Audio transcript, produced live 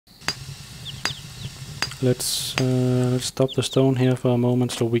Let's stop the stone here for a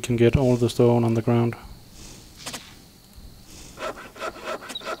moment so we can get all the stone on the ground.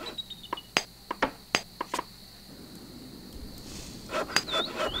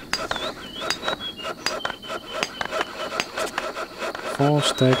 Four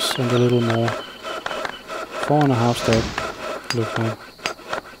stacks and a little more. 4.5 stack, looks like.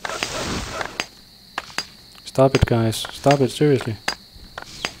 Stop it, guys. Stop it, seriously.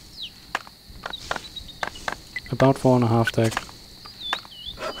 About 4.5 stack.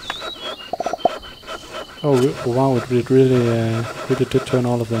 Oh wow, it really did turn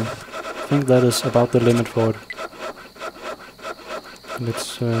all of them. I think that is about the limit for it.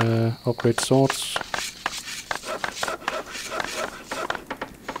 Let's upgrade swords.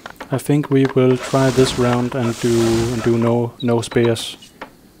 I think we will try this round and do no spears,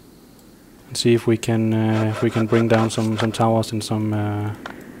 and see if we can bring down some towers in some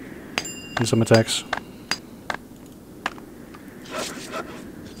attacks.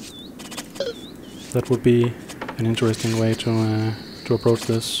 That would be an interesting way to approach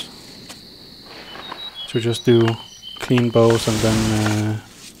this. To just do clean bows and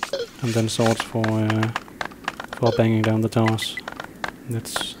then swords for banging down the towers.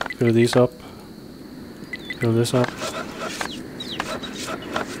 Let's fill these up. Fill this up.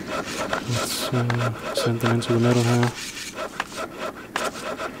 Let's send them into the middle here.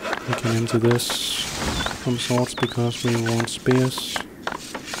 We can empty this from swords because we want spears.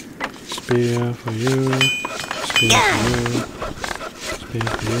 Spear for you. Spear for you. Spear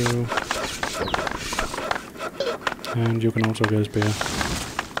for you. And you can also get a spear.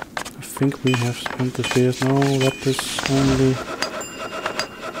 I think we have spent the spears. No, that is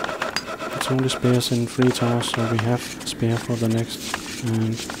only spears in 3 towers, so we have spear for the next.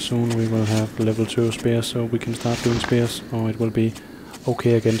 And soon we will have level 2 spears, so we can start doing spears, or it will be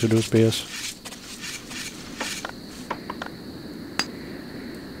okay again to do spears.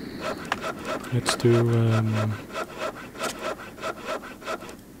 Let's do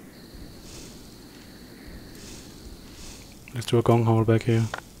a gong hole back here.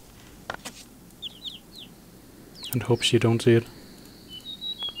 And hope she don't see it.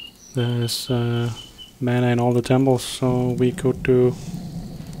 There's mana in all the temples, so we could do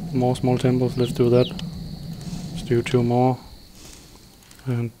more small temples. Let's do that. Let's do 2 more.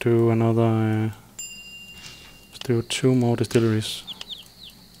 And do another... let's do 2 more distilleries.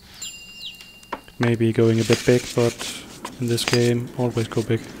 Maybe going a bit big, but in this game, always go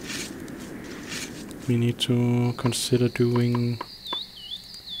big. We need to consider doing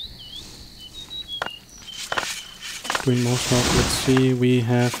more stuff. Let's see, we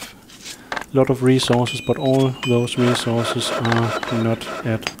have a lot of resources, but all those resources are not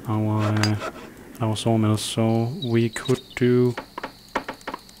at our sawmills, so we could do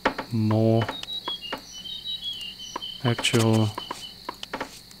more actual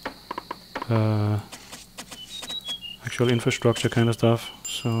infrastructure kind of stuff.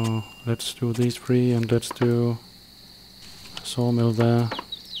 So let's do these 3 and let's do a sawmill there.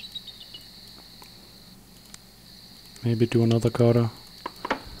 Maybe do another cutter.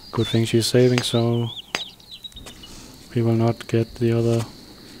 Good thing she's saving, so we will not get the other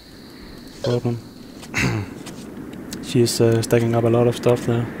problem. She's stacking up a lot of stuff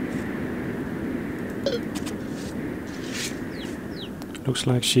there. Looks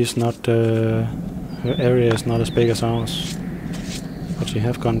like she's not... her area is not as big as ours. But she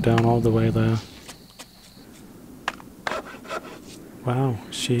have gone down all the way there. Wow,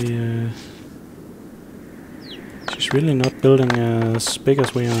 she's really not building as big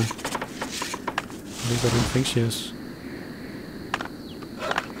as we are. At least I don't think she is.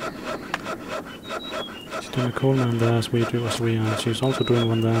 She's doing a coal mine there as we are. She's also doing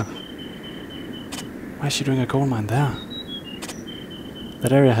one there. Why is she doing a coal mine there?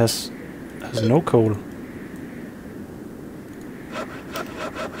 That area has no coal.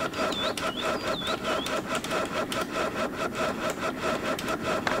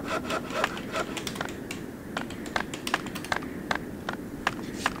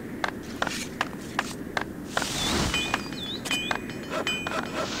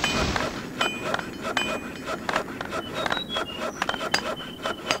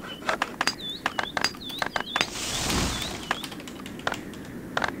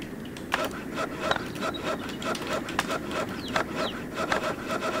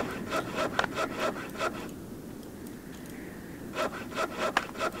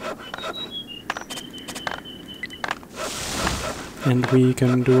 And we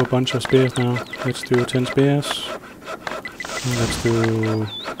can do a bunch of spears now. Let's do 10 spears. And let's do...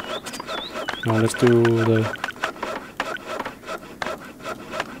 no, let's do the...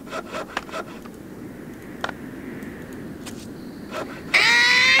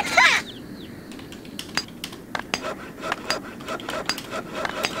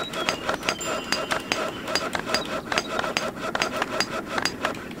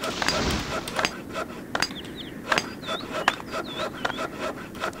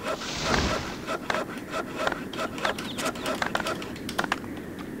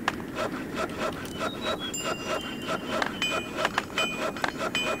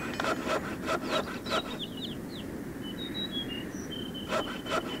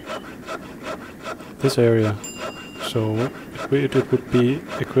 This area. So it would be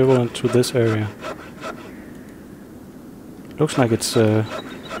equivalent to this area. Looks like it's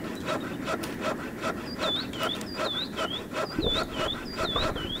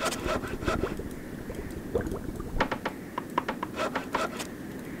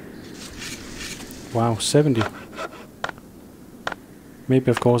wow, 70.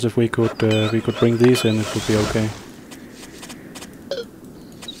 Maybe, of course, if we could bring these in, it would be okay.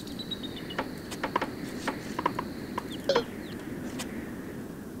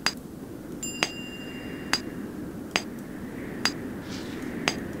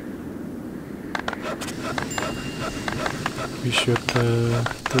 We should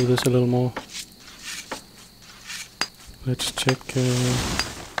do this a little more. Let's check.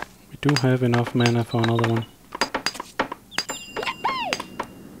 We do have enough mana for another one.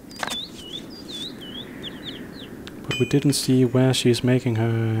 But we didn't see where she's making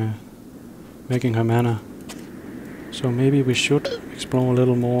her mana. So maybe we should explore a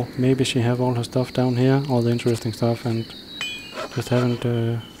little more. Maybe she have all her stuff down here, all the interesting stuff, and just haven't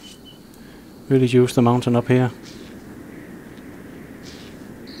really used the mountain up here.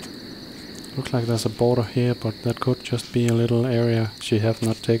 Looks like there's a border here, but that could just be a little area she have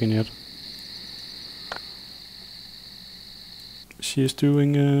not taken yet. She is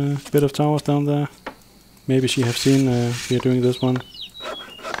doing a bit of towers down there. Maybe she have seen we are doing this one.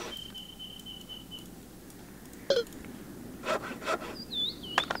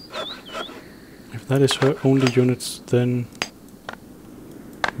 If that is her only units, then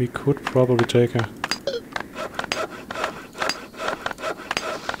we could probably take her.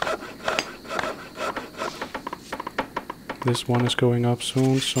 This one is going up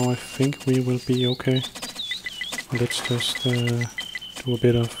soon, so I think we will be okay. Let's just do a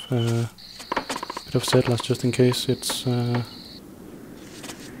bit of settlers just in case it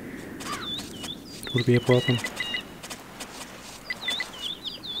will be a problem.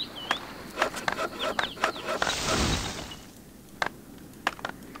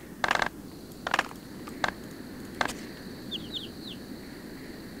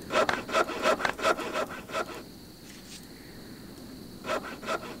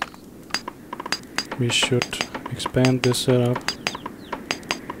 We should expand this setup.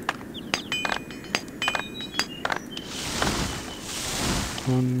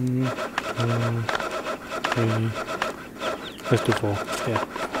 One, two, three. Let's do 4. Yeah.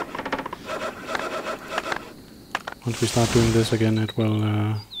 Once we start doing this again, it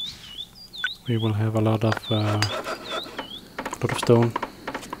will. We will have a lot of stone.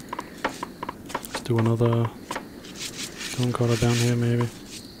 Let's do another stone cutter down here, maybe.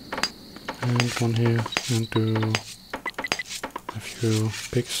 And one here, and do a few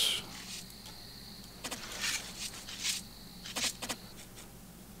picks.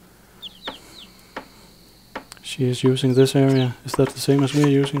 She is using this area. Is that the same as we are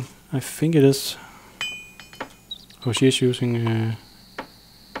using? I think it is. Oh, she is using...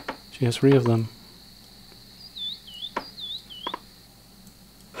 she has 3 of them.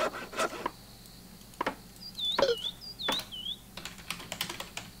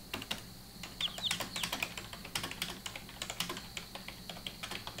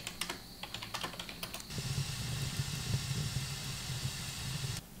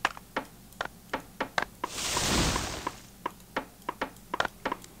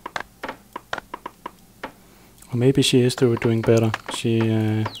 Or maybe she is doing better. She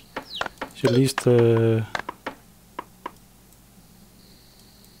at least well,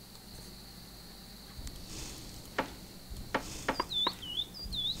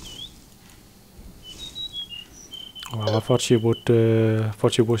 I thought she would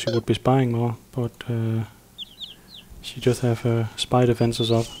be spying more, but she just have spy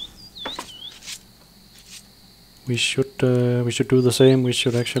defenses up. We should do the same. We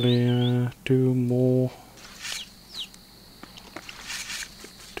should actually do more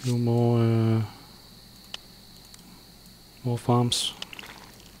farms.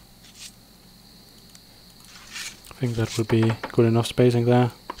 I think that will be good enough spacing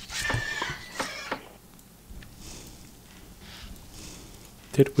there.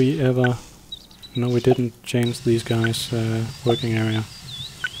 Did we ever... No, we didn't change these guys' working area.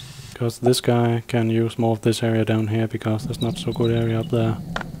 Because this guy can use more of this area down here, because there's not so good area up there.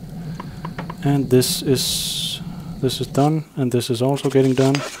 And this is done, and this is also getting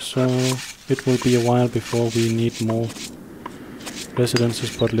done, so it will be a while before we need more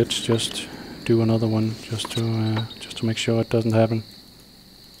residences, but let's just do another one just to make sure it doesn't happen.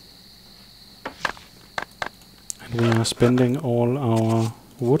 We are spending all our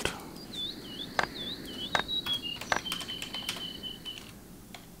wood.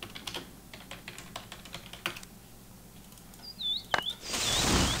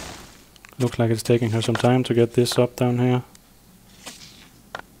 Looks like it's taking her some time to get this up down here.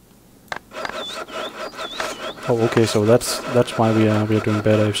 Oh, okay, so that's why we are doing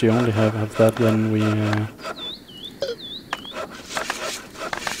better. If she only have that, then we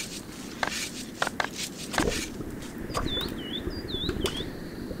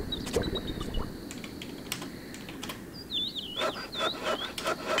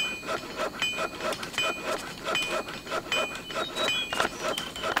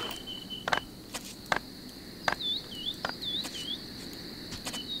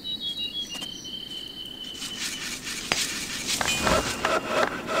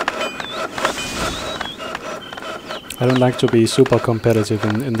I don't like to be super competitive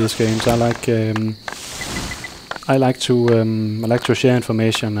in these games. I like to share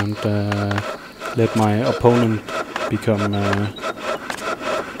information and let my opponent become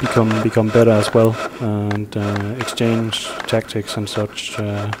better as well, and exchange tactics and such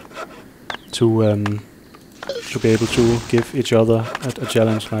to be able to give each other a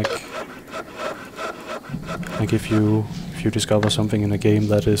challenge. Like if you discover something in a game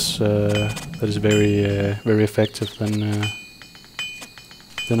that is very effective, then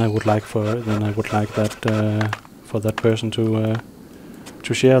I would like that for that person to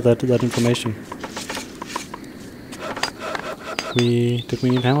share that information. Did we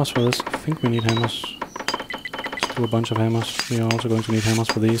need hammers for this? I think we need hammers. Let's do a bunch of hammers. We are also going to need hammers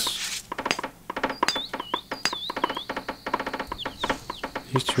for these.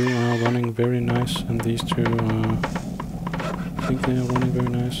 These two are running very nice, and these two I think they are running very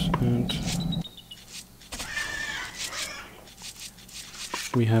nice, and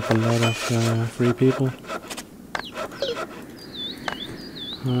we have a lot of free people.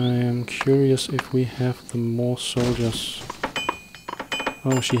 I am curious if we have the more soldiers.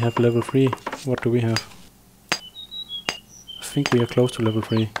 Oh, she have level 3. What do we have? I think we are close to level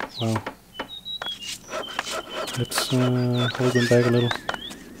 3. Wow. Let's hold them back a little.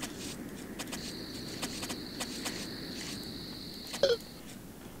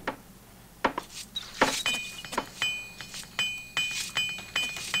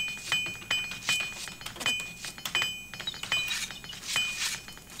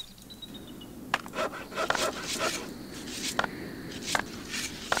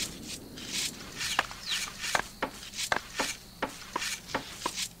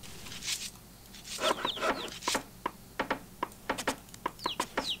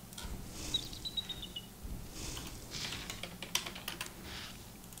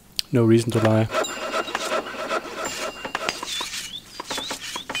 No reason to lie.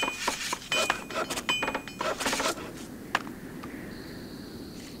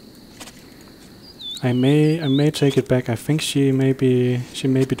 I may take it back. I think she may be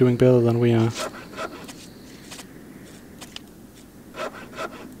doing better than we are.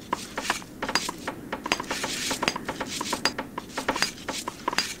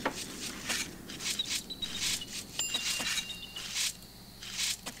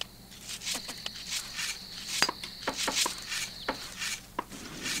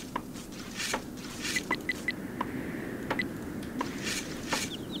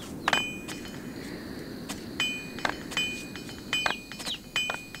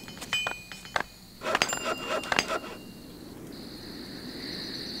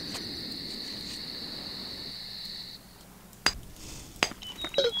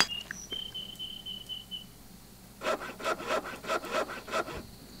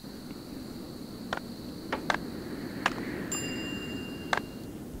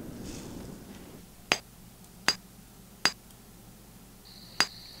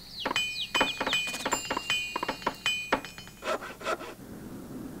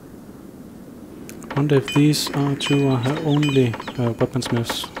 I wonder if these two are her only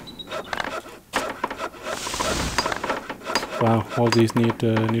weaponsmiths. Wow, all these need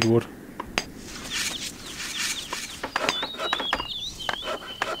wood.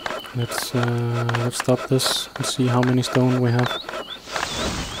 Let's stop this and see how many stone we have.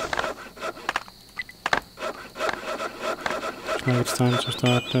 Looks like it's time to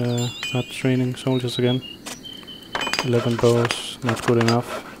start training soldiers again. 11 bows, not good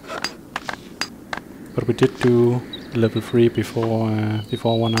enough. But we did do level 3 before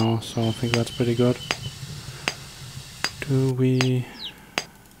 1 hour, so I think that's pretty good. Do we...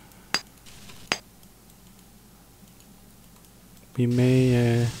 We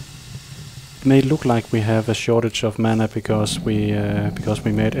may look like we have a shortage of mana because we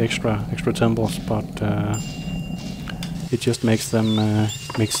made extra temples, but it just makes them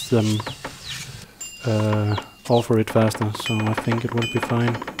offer it faster, so I think it will be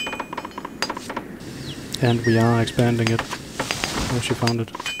fine. And we are expanding it. Oh, she found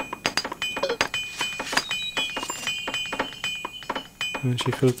it. And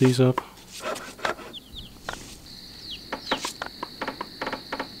she filled these up.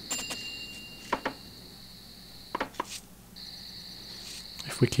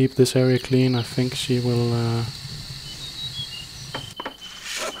 If we keep this area clean, I think she will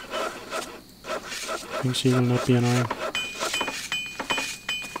not be annoying.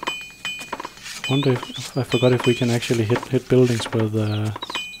 I wonder if I forgot if we can actually hit buildings with a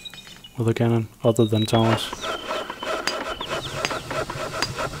cannon other than towers.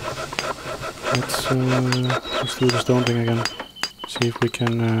 Let's do the stone thing again. See if we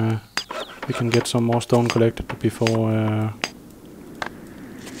can get some more stone collected before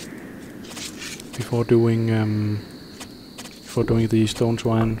doing the stone to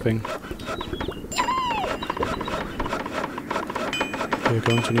iron thing. We're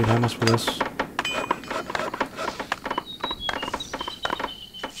going to need hammers for this.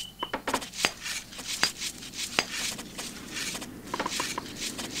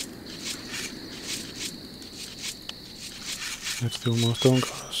 Let's do more stone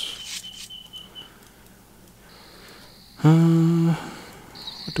cutters.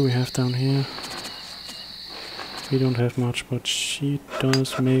 What do we have down here? We don't have much, but she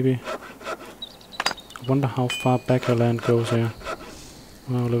does maybe. I wonder how far back her land goes here.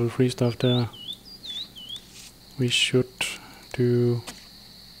 Wow, level 3 stuff there. We should do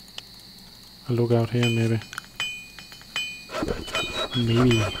a lookout here maybe.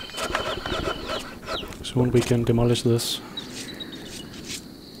 Maybe. Soon we can demolish this.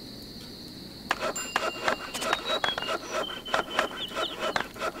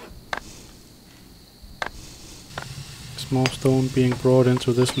 More stone being brought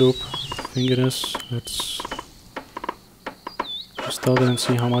into this loop. I think it is. Let's start it and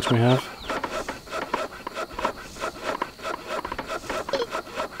see how much we have.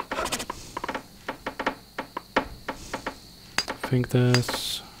 I think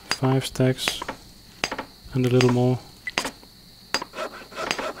there's 5 stacks and a little more.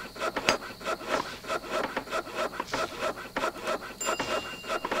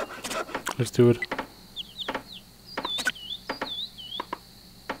 Let's do it.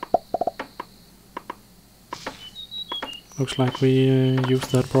 Looks like we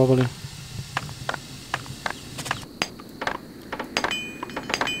used that properly.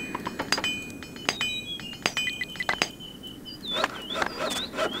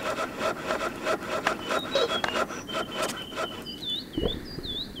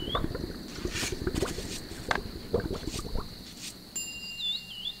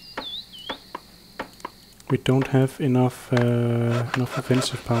 We don't have enough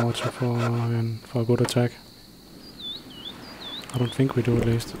offensive power for a good attack. I don't think we do, at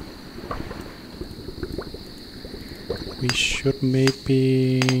least. We should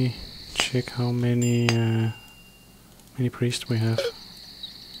maybe check how many priests we have.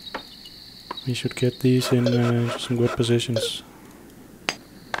 We should get these in some good positions.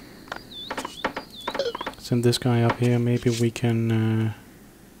 Send this guy up here. Maybe we can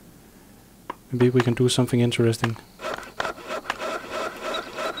do something interesting.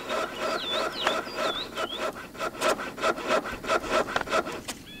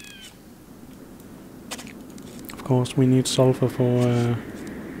 Of course, we need sulfur for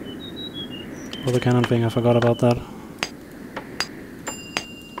the cannon thing. I forgot about that.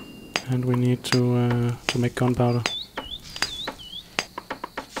 And we need to make gunpowder.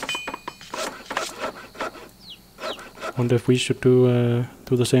 Wonder if we should do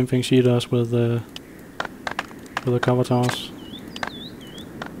the same thing she does with the cover towers.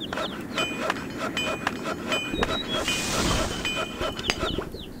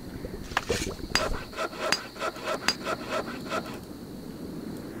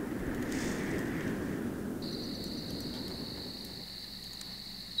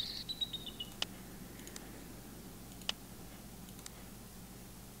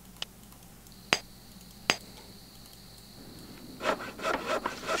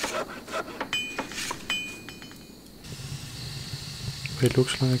 It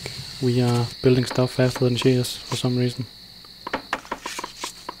looks like we are building stuff faster than she is for some reason.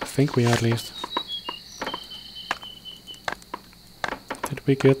 I think we are, at least. Did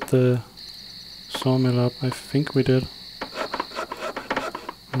we get the sawmill up? I think we did.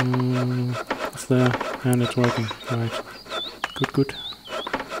 It's there and it's working. Right. Good, good.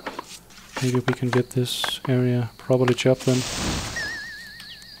 Maybe we can get this area properly chopped then.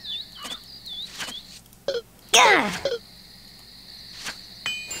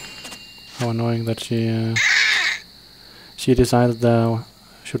 How annoying that she decided there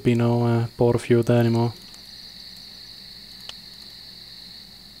should be no border view there anymore.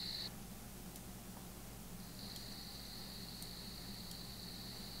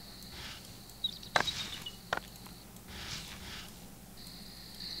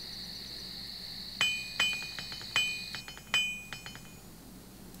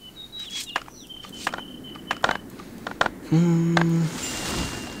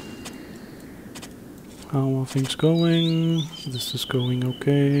 How are things going? This is going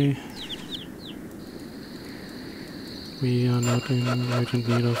okay. We are not in urgent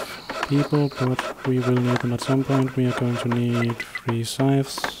need of people, but we will need them at some point. We are going to need 3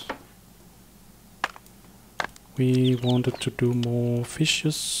 scythes. We wanted to do more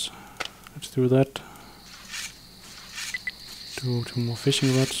fishes. Let's do that. Do 2 more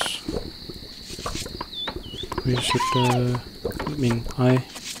fishing rods. We should, I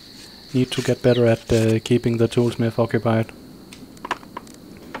need to get better at keeping the toolsmith occupied.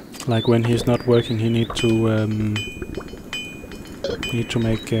 Like when he's not working, he need to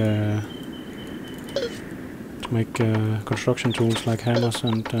make construction tools like hammers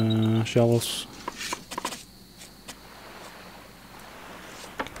and shovels.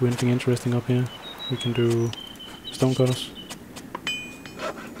 Do anything interesting up here? We can do stone cutters.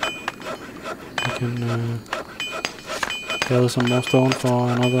 We can gather some more stone for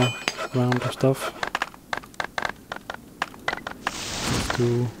another round of stuff. Let's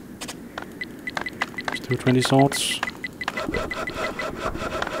do 20 swords.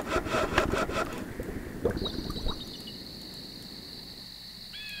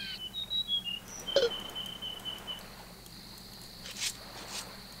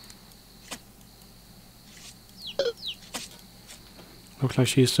 Looks like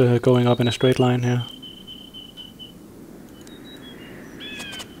she's going up in a straight line here.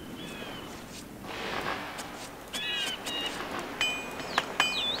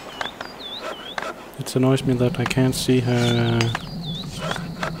 It annoys me that I can't see her,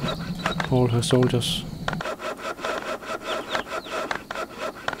 all her soldiers.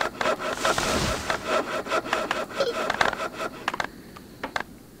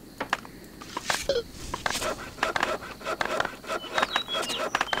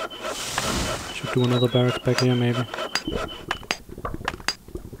 Should do another barracks back here maybe.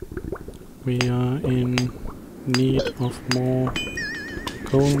 We are in need of more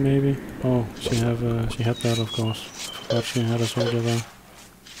coal maybe. Oh, she had that, of course. I forgot she had a soldier there.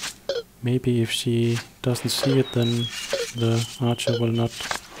 Maybe if she doesn't see it, then the archer will not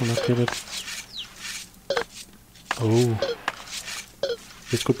kill it. Oh,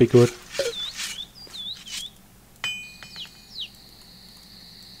 this could be good.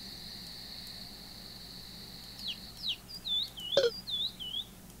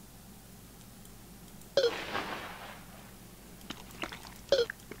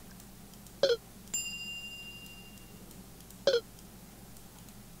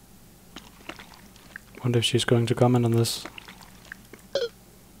 Wonder if she's going to comment on this.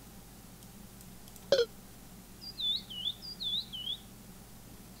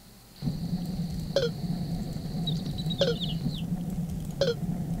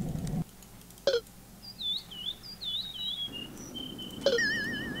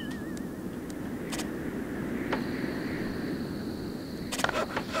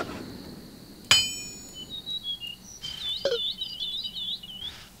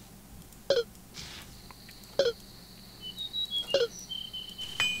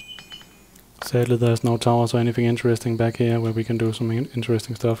 Sadly there's no towers or anything interesting back here where we can do some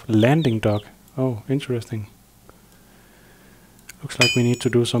interesting stuff. Landing dock. Oh, interesting. Looks like we need to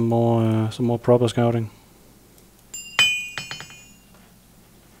do some more proper scouting.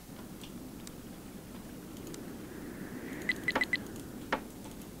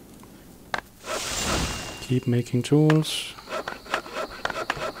 Keep making tools.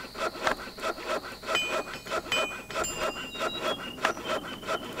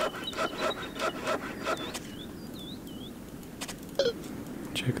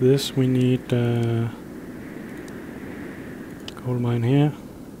 Check this, we need coal mine here.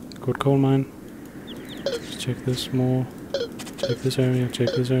 Good coal mine. Let's check this more. Check this area, check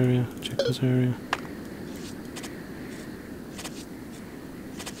this area, check this area.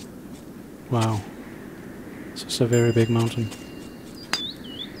 Wow. This is a very big mountain.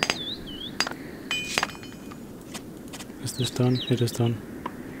 Is this done? It is done.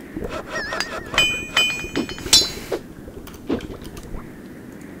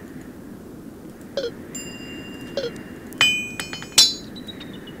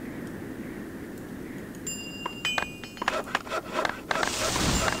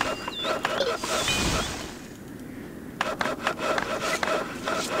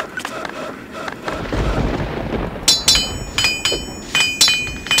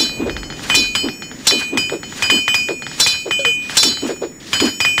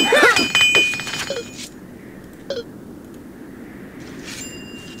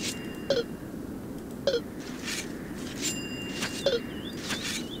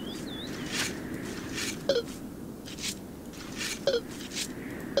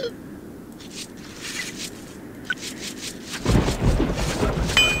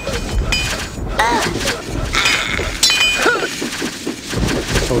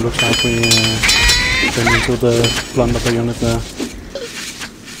 So it looks like we went into the blunt of the unit there.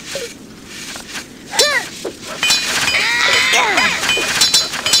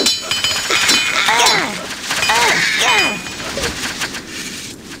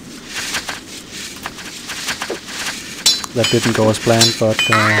 That didn't go as planned, but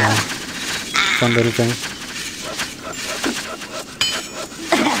fun little thing.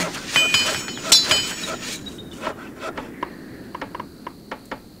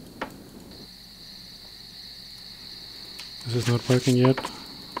 This is not working yet.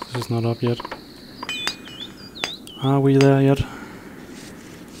 This is not up yet. Are we there yet?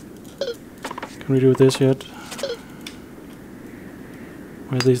 Can we do this yet?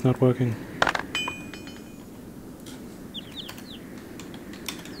 Why are these not working?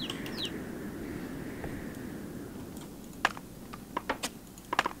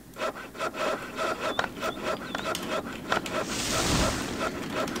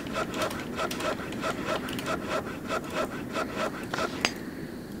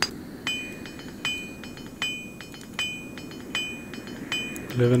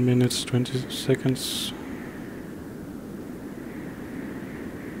 Minutes, 20 seconds.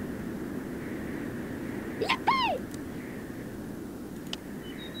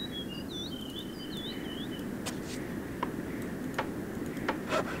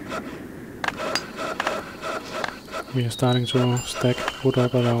 We are starting to stack wood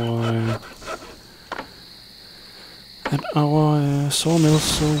up at our sawmills,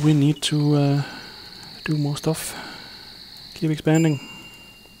 so we need to do more stuff. Keep expanding.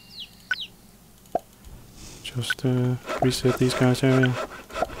 Just reset these guys' area.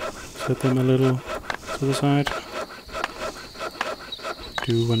 Set them a little to the side.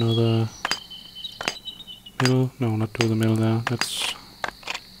 Do another mill. No, not do the mill there. Let's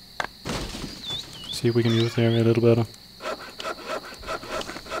see if we can use the area a little better.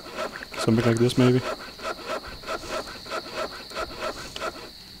 Something like this maybe.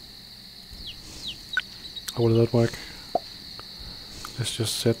 How will that work? Let's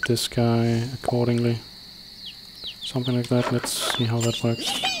just set this guy accordingly. Something like that. Let's see how that works.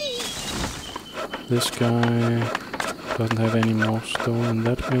 This guy doesn't have any more stone in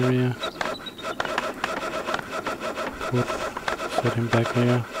that area. Good. Set him back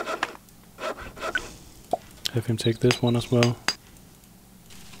here. Have him take this one as well.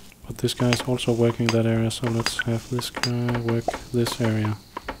 But this guy is also working that area, so let's have this guy work this area.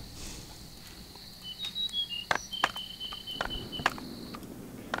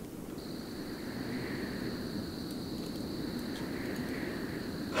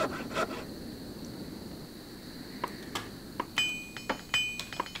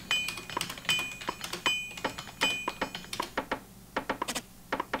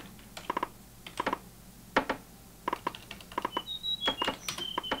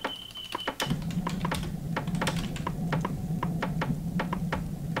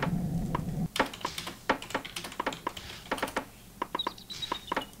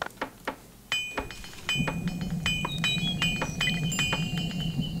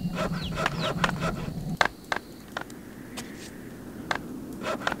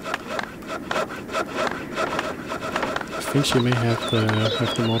 I think she may have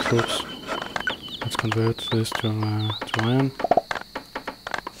the more troops. Let's convert this to iron.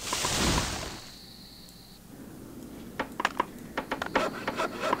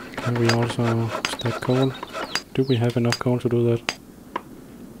 Can we also stack coal? Do we have enough coal to do that?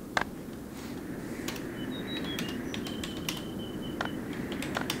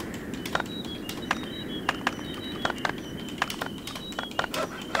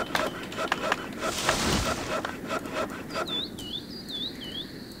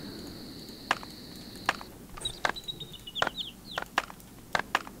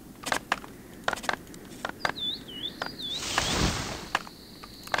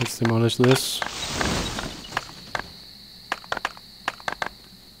 Let's demolish this.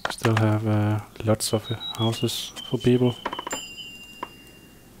 Still have lots of houses for people.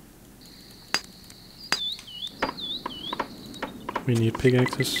 We need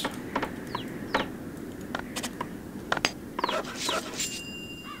pickaxes.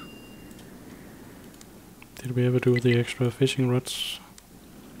 Did we ever do the extra fishing rods?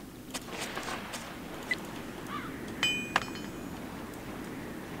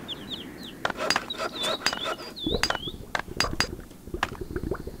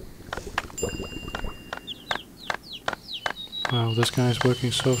 Wow, this guy is working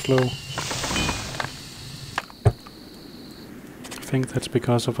so slow. I think that's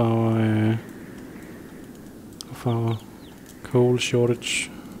because of our coal shortage.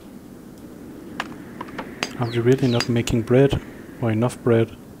 Are we really not making bread? Or enough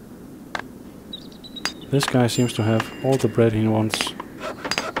bread? This guy seems to have all the bread he wants.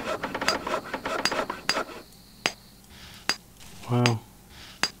 Wow.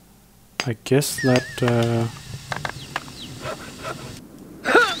 I guess that...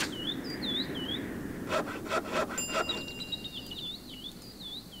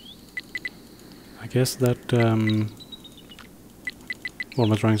 I guess that... what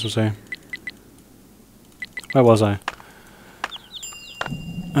am I trying to say? Where was I?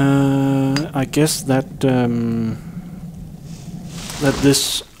 I guess that that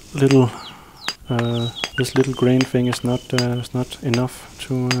this little grain thing is not enough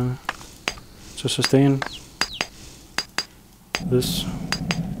to sustain this.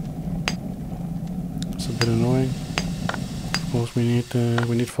 It's a bit annoying. Of course, we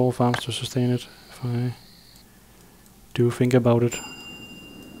need 4 farms to sustain it. If I do think about it.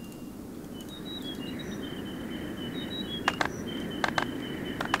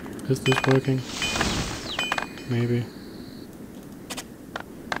 Is this working? Maybe.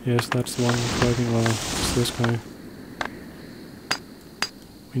 Yes, that's the one that's working well. It's this guy.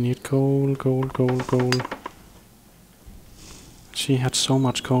 We need coal, coal, coal, coal. She had so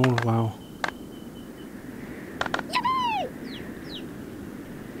much coal, wow.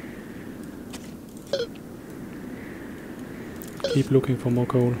 Keep looking for more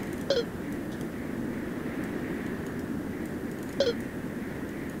coal.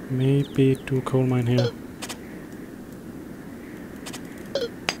 Maybe do a coal mine here.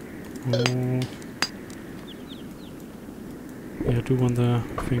 Oh. Yeah, do one there,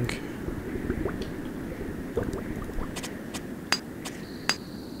 I think.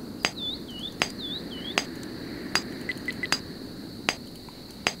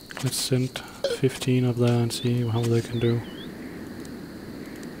 Let's send 15 up there and see how they can do.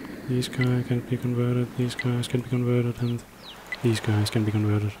 These guys can be converted, these guys can be converted, and these guys can be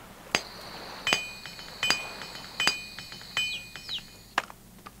converted.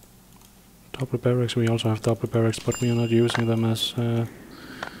 Double barracks, we also have double barracks, but we are not using them as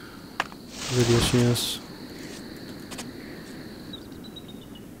video shears.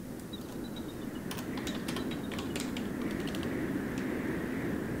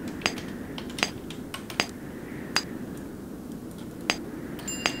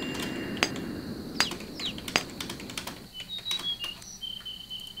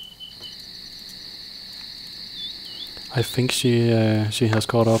 I think she has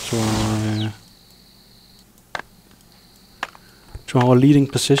caught up to our leading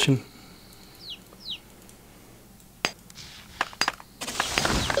position.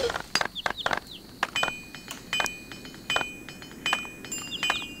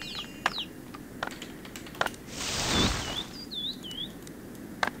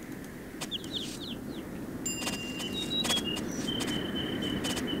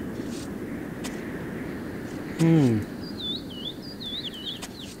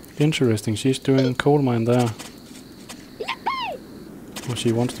 Interesting, she's doing coal mine there. What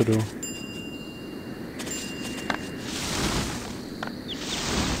she wants to do.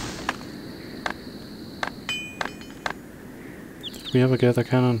 Did we ever get a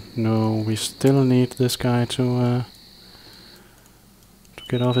cannon? No, we still need this guy to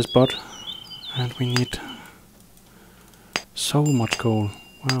get off his butt. And we need so much coal.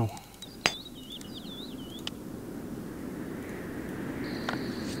 Wow.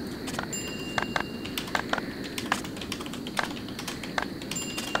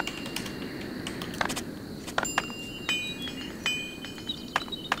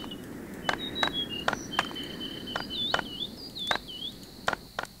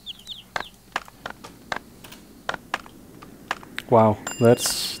 Wow,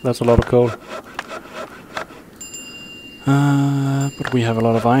 that's a lot of coal. But we have a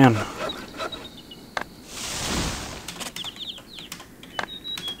lot of iron.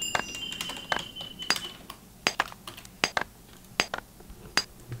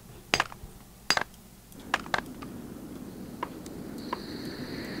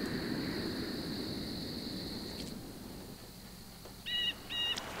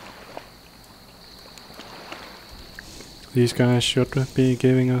 These guys should be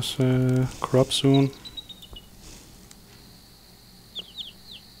giving us crops soon.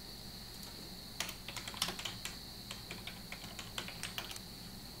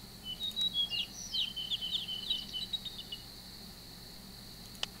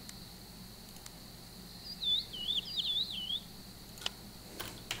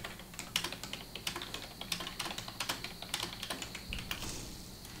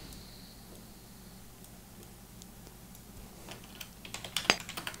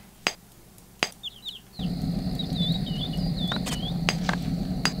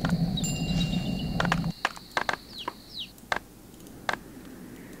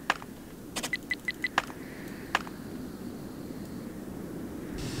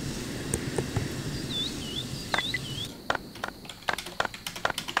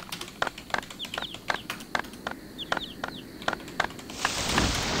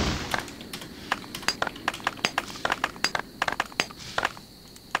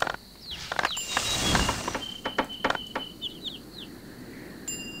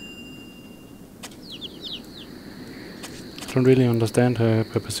 don't really understand her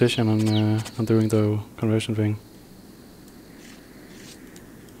position on doing the conversion thing.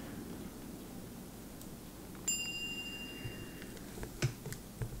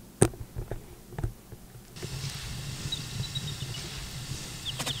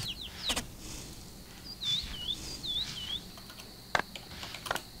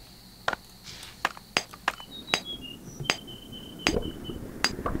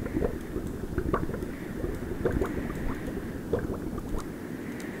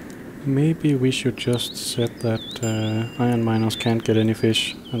 Maybe we should just set that iron miners can't get any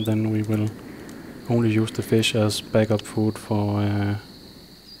fish, and then we will only use the fish as backup food for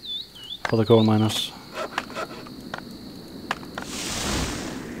the coal miners.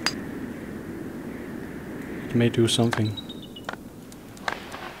 It may do something.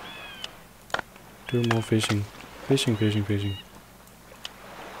 Do more fishing. Fishing, fishing, fishing.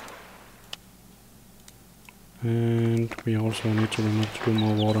 And we also need to remember to do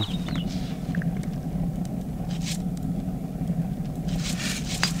more water.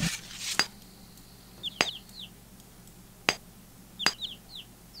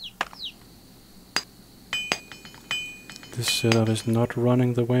 This setup is not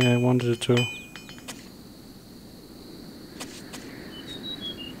running the way I wanted it to.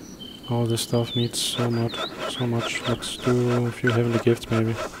 All this stuff needs so much. Let's do a few heavenly gifts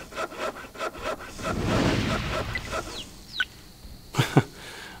maybe.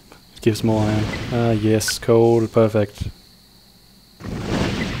 Gives more iron. Ah yes, coal, perfect.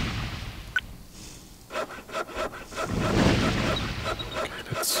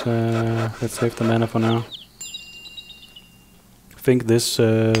 Okay, let's save the mana for now. I think this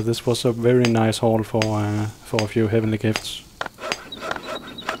was a very nice haul for a few heavenly gifts.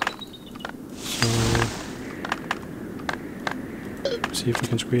 So see if we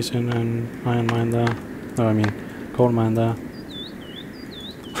can squeeze in an iron mine there. No, I mean coal mine there.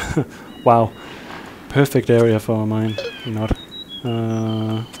 Wow, perfect area for a mine. Not.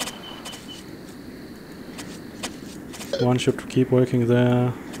 One should keep working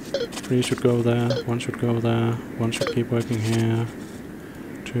there. 3 should go there. 1 should go there. 1 should keep working here.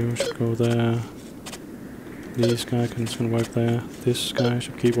 2 should go there. These guys can work there. This guy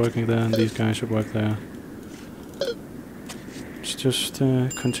should keep working there, and these guys should work there. Let's just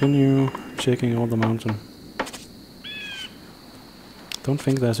continue checking all the mountain. Don't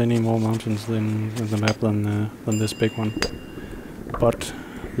think there's any more mountains in the map than this big one, but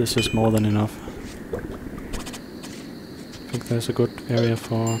this is more than enough. I think there's a good area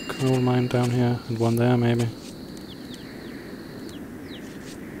for coal mine down here, and one there maybe.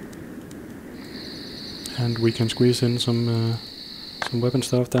 And we can squeeze in some weapon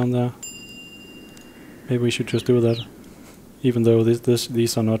stuff down there. Maybe we should just do that, even though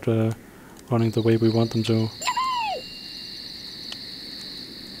these are not running the way we want them to.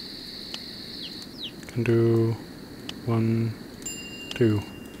 Can do 1, 2.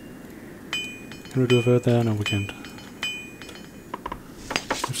 Can we do a third there? No, we can't.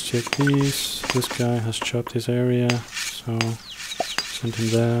 Let's check these. This guy has chopped his area, so send him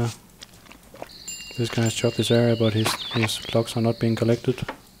there. This guy has chopped his area, but his blocks are not being collected.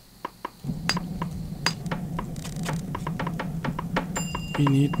 We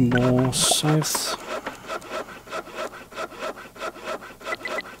need more scythes.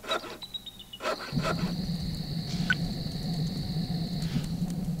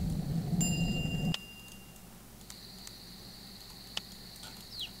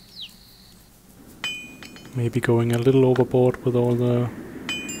 Maybe going a little overboard with all the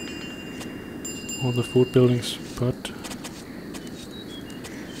food buildings, but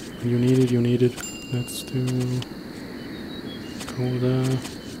when you need it, you need it. Let's do coal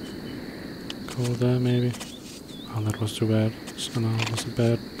there maybe. Oh, that was too bad. So now was a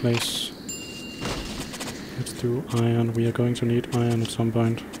bad place. Let's do iron. We are going to need iron at some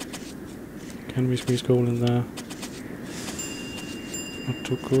point. Can we squeeze coal in there? Not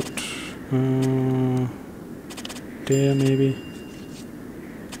too good. There maybe.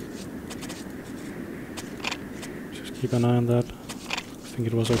 Just keep an eye on that. I think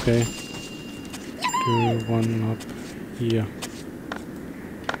it was okay. Do one up here.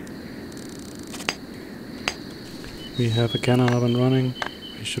 We have a cannon up and running.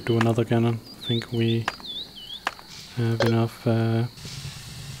 We should do another cannon. I think we have enough. Do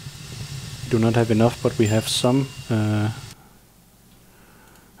not have enough, but we have some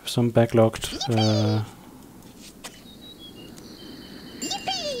backlogged.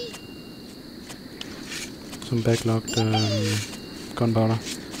 Some backlogged gunpowder.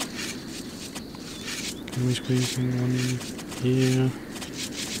 Can we squeeze in one here?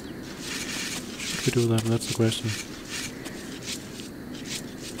 Should we do that? That's the question.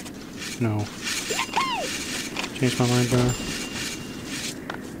 No. Changed my mind there.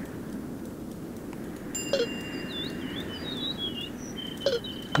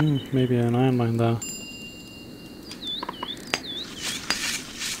 Maybe an iron mine there.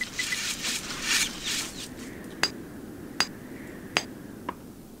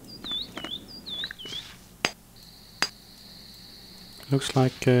 Looks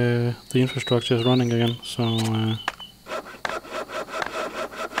like the infrastructure is running again, so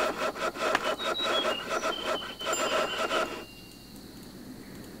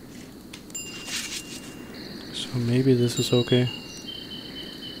maybe this is okay.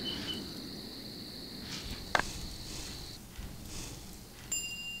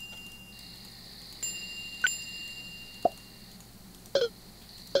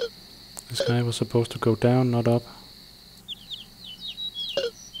 This guy was supposed to go down, not up.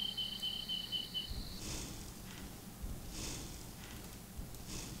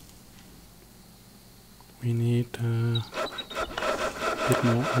 We need a bit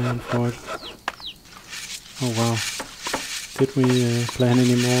more iron for it. Oh wow. Did we plan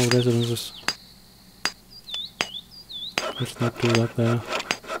any more residences? Let's not do that there.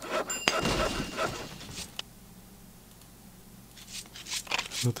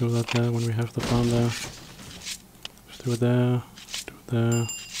 Let's not do that there when we have the farm there. Let's do it there, do it there,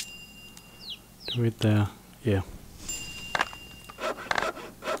 do it there. Yeah.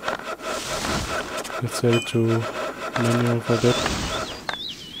 Let's set it to manual for a bit.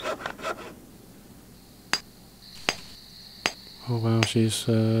 Oh wow, she's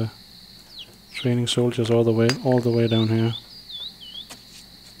training soldiers all the way down here.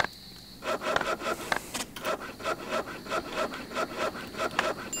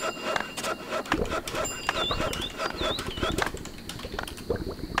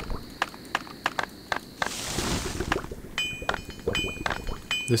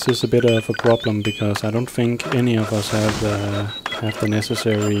 This is a bit of a problem because I don't think any of us have the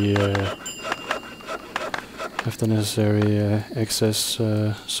necessary excess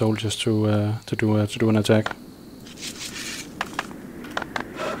soldiers to do an attack.